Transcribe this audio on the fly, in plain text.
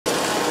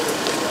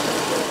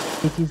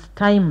It is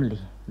timely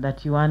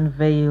that you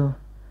unveil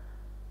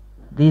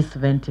this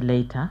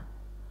ventilator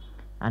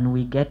and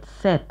we get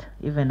set,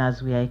 even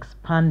as we are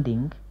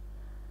expanding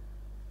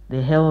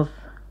the health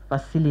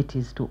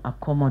facilities to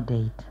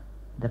accommodate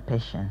the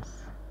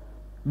patients.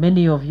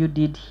 Many of you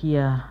did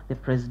hear the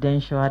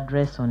presidential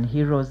address on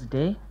Heroes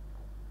Day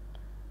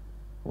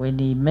when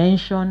he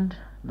mentioned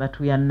that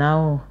we are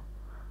now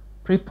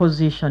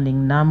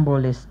pre-positioning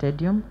Nambole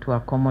Stadium to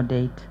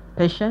accommodate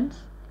patients,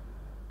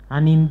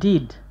 and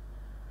indeed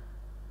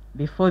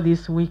before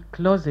this week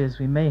closes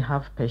we may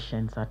have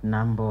patients at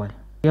Nambole.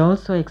 We are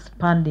also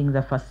expanding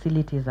the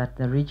facilities at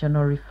the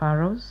regional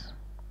referrals,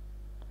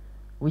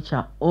 which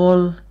are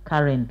all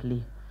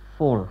currently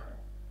full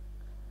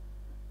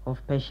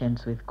of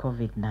patients with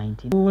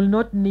COVID-19. We will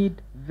not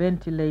need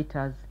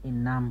ventilators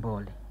in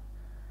Nambole.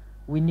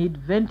 We need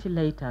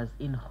ventilators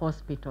in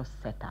hospital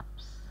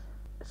setups.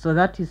 So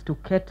that is to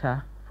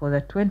cater for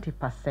the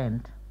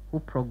 20% who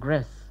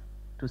progress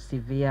to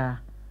severe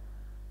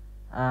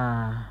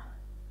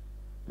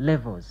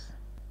levels.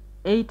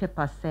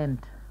 80%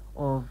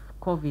 of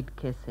COVID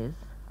cases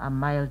are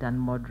mild and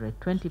moderate.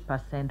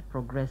 20%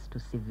 progress to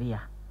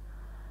severe.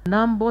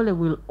 Nambole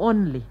will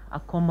only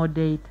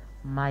accommodate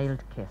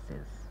mild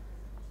cases.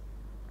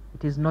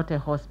 It is not a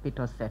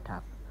hospital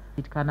setup.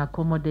 It can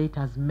accommodate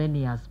as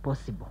many as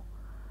possible.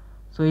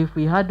 So if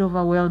we had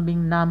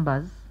overwhelming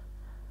numbers,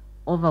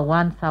 over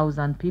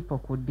 1,000 people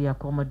could be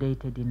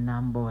accommodated in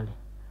Nambole.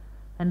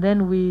 And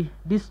then we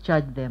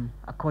discharge them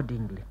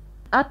accordingly.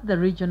 At the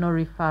regional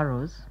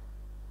referrals,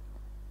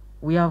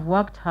 we have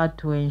worked hard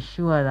to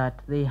ensure that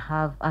they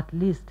have at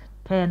least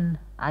 10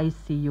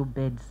 ICU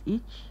beds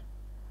each.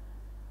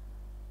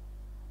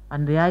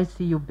 And the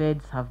ICU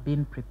beds have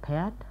been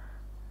prepared.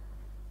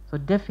 So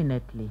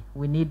definitely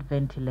we need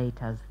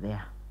ventilators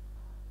there.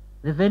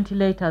 The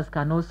ventilators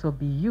can also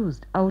be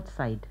used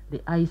outside the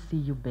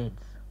ICU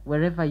beds,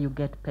 wherever you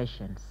get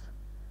patients.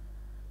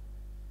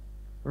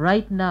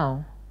 Right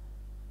now,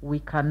 we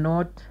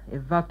cannot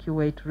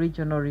evacuate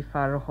regional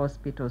referral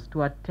hospitals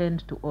to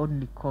attend to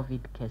only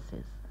COVID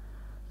cases.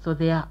 So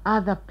there are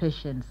other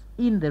patients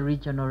in the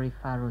regional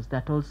referrals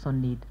that also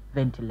need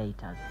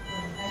ventilators.